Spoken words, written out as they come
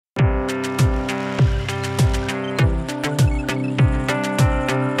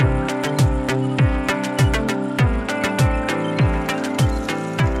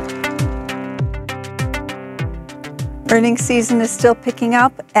Earnings season is still picking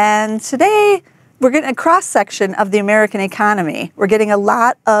up, and today we're getting a cross-section of the American economy. We're getting a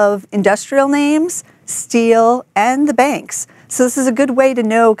lot of industrial names, steel, and the banks. So this is a good way to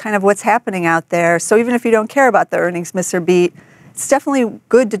know kind of what's happening out there. So even if you don't care about the earnings miss or beat, it's definitely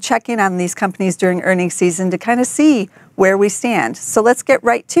good to check in on these companies during earnings season to kind of see where we stand. So let's get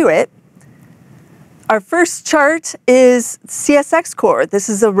right to it. Our first chart is CSX Corp. This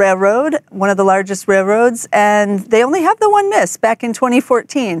is a railroad, one of the largest railroads, and they only have the one miss back in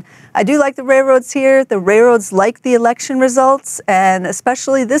 2014. I do like the railroads here. The railroads like the election results, and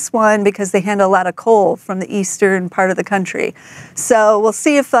especially this one because they handle a lot of coal from the eastern part of the country. So we'll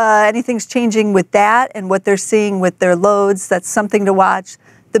see if anything's changing with that and what they're seeing with their loads. That's something to watch.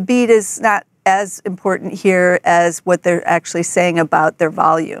 The beat is not as important here as what they're actually saying about their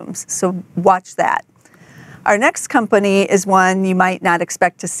volumes. So watch that. Our next company is one you might not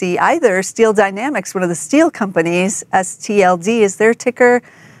expect to see either. Steel Dynamics, one of the steel companies, STLD is their ticker.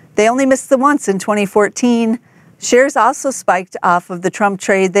 They only missed the once in 2014. Shares also spiked off of the Trump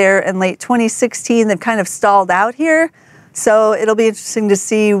trade there in late 2016. They've kind of stalled out here. So it'll be interesting to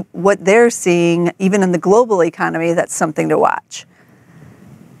see what they're seeing, even in the global economy. That's something to watch.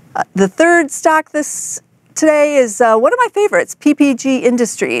 The third stock today is one of my favorites, PPG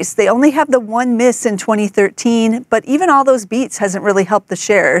Industries. They only have the one miss in 2013, but even all those beats hasn't really helped the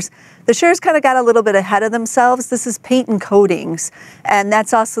shares. The shares kind of got a little bit ahead of themselves. This is paint and coatings, and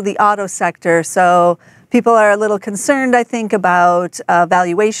that's also the auto sector. So people are a little concerned, I think, about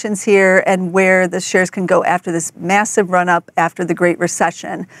valuations here and where the shares can go after this massive run-up after the Great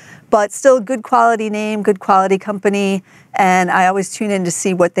Recession. But still a good quality name, good quality company, and I always tune in to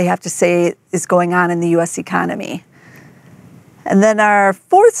see what they have to say is going on in the U.S. economy. And then our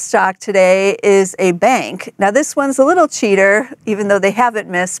fourth stock today is a bank. Now this one's a little cheater, even though they haven't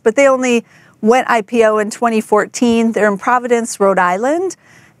missed, but they only went IPO in 2014. They're in Providence, Rhode Island,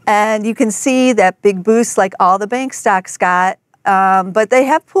 and you can see that big boost like all the bank stocks got, but they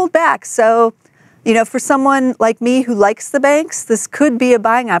have pulled back. So, you know, for someone like me who likes the banks, this could be a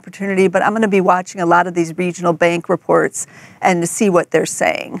buying opportunity, but I'm going to be watching a lot of these regional bank reports and to see what they're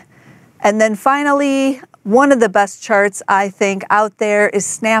saying. And then finally, one of the best charts I think out there is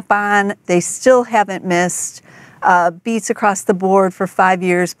Snap-on. They still haven't missed, beats across the board for 5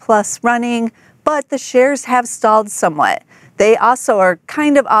 years plus running, but the shares have stalled somewhat. They also are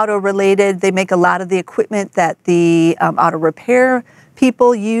kind of auto related. They make a lot of the equipment that the auto repair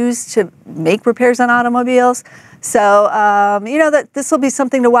people use to make repairs on automobiles. So, you know, that this will be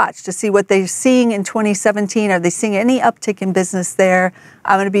something to watch to see what they're seeing in 2017. Are they seeing any uptick in business there?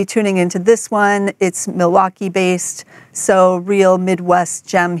 I'm going to be tuning into this one. It's Milwaukee based, so real Midwest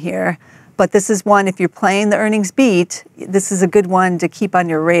gem here. But this is one, if you're playing the earnings beat, this is a good one to keep on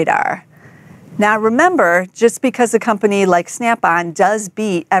your radar. Now remember, just because a company like Snap-on does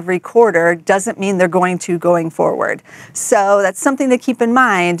beat every quarter doesn't mean they're going forward. So that's something to keep in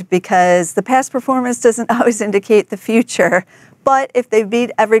mind because the past performance doesn't always indicate the future. But if they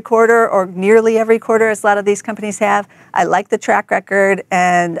beat every quarter or nearly every quarter, as a lot of these companies have, I like the track record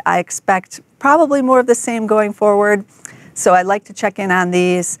and I expect probably more of the same going forward. So I'd like to check in on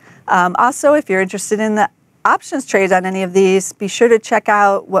these. Also, if you're interested in the options trades on any of these, be sure to check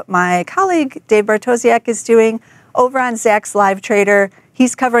out what my colleague Dave Bartosiak is doing over on Zacks Live Trader.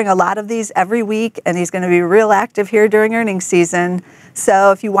 He's covering a lot of these every week, and he's going to be real active here during earnings season.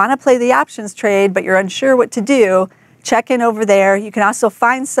 So if you want to play the options trade, but you're unsure what to do, check in over there. You can also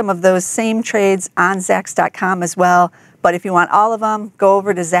find some of those same trades on Zacks.com as well. But if you want all of them, go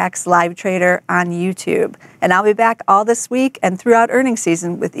over to Zacks Live Trader on YouTube. And I'll be back all this week and throughout earnings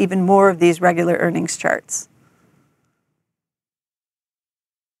season with even more of these regular earnings charts.